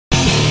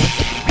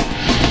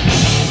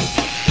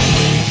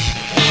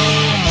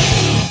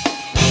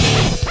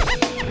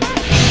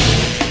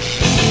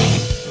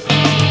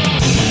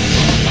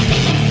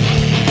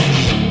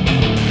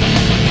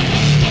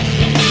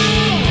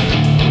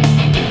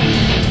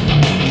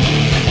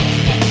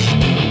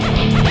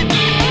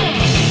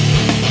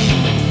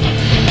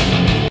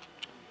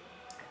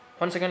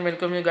Once again,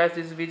 welcome you guys.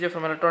 This is Vijay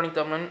from Electronic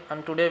Terminal,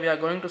 and today we are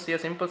going to see a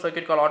simple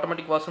circuit called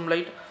automatic washroom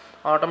light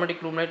or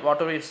automatic room light,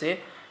 whatever you say.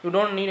 You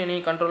don't need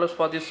any controllers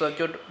for this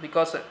circuit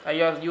because I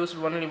have used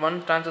only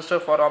one transistor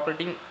for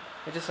operating,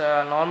 which is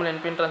a normal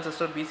NPN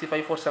transistor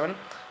BC547,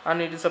 and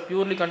it is a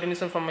purely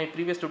continuation from my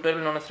previous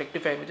tutorial known as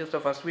rectifier, which is the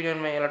first video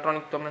in my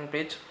Electronic Terminal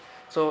page.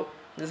 So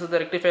this is the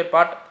rectifier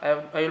part. I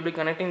will be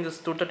connecting this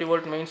 230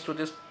 volt mains to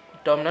this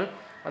terminal,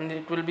 and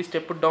it will be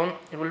stepped down.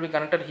 It will be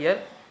connected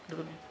here.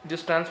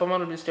 This transformer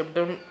will be stepped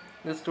down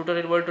this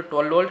 230 volt to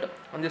 12 volt,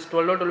 and this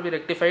 12 volt will be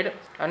rectified.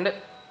 And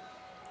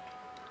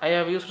I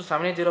have used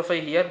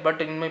 7805 here, but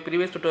in my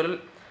previous tutorial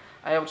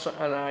I have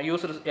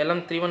used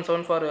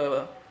LM317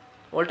 for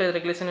voltage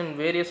regulation in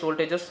various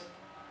voltages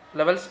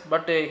levels,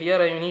 but here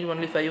I need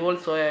only 5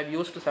 volts, so I have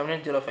used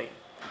 7805.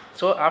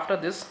 So after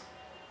this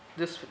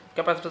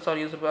capacitors are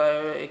used by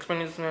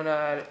explained in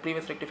a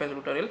previous rectifier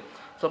tutorial,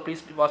 so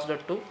please watch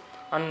that too.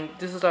 And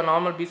this is a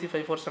normal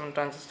BC547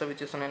 transistor,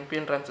 which is an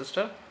NPN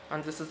transistor,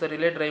 and this is the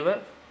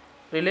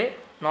relay,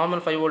 normal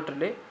 5 volt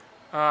relay.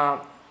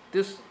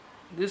 This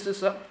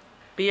is a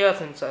PIR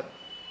sensor,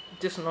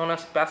 which is known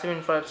as passive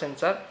infrared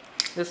sensor.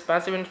 This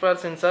passive infrared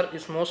sensor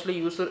is mostly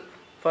used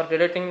for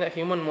detecting the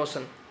human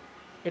motion.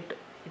 It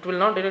will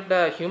not detect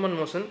the human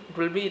motion, it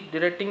will be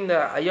detecting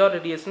the IR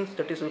radiations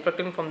that is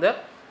reflecting from the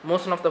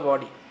motion of the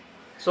body.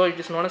 So it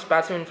is known as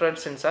passive infrared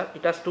sensor.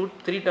 It has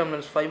three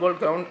terminals, 5 volt,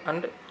 ground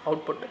and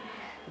output.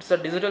 It's a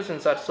digital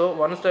sensor, so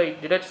once it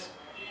detects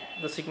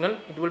the signal,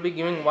 it will be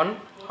giving 1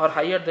 or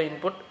high at the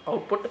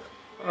output,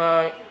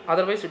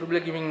 otherwise it will be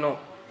giving no.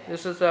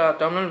 This is a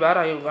terminal where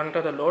I have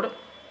connected the load.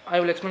 I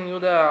will explain you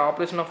the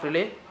operation of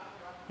relay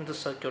in this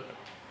circuit.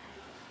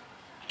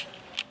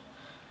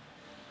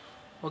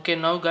 Okay,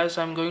 now guys,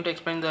 I am going to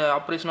explain the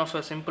operation of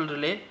a simple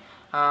relay.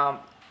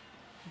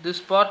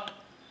 This part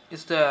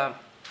is the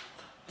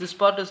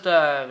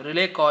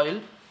relay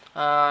coil.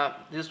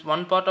 This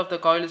one part of the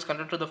coil is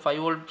connected to the 5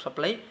 volt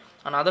supply,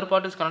 another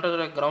part is connected to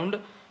the ground.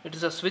 It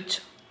is a switch,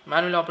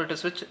 manually operated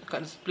switch.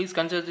 Please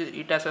consider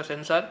it as a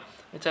sensor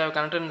which I have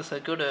connected in the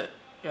circuit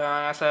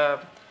as a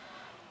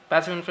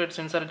passive infrared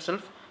sensor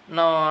itself.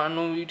 Now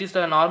it is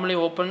the normally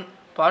open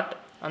part,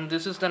 and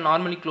this is the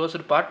normally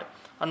closed part,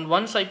 and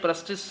once I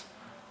press this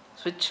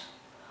switch,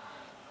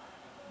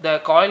 the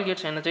coil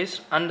gets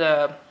energized, and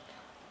the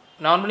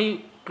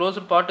normally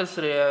closed part is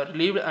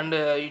relieved, and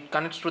it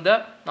connects to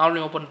the normally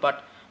open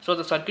part. So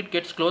the circuit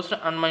gets closed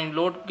and my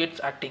load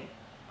gets acting.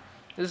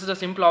 This is the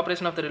simple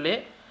operation of the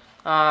relay.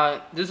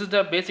 This is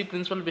the basic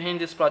principle behind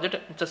this project.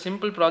 It's a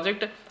simple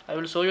project. I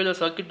will show you the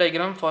circuit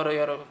diagram for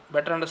your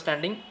better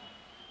understanding.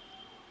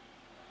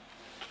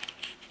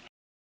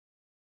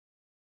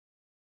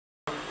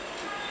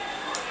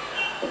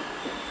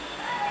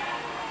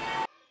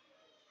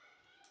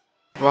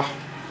 Wow.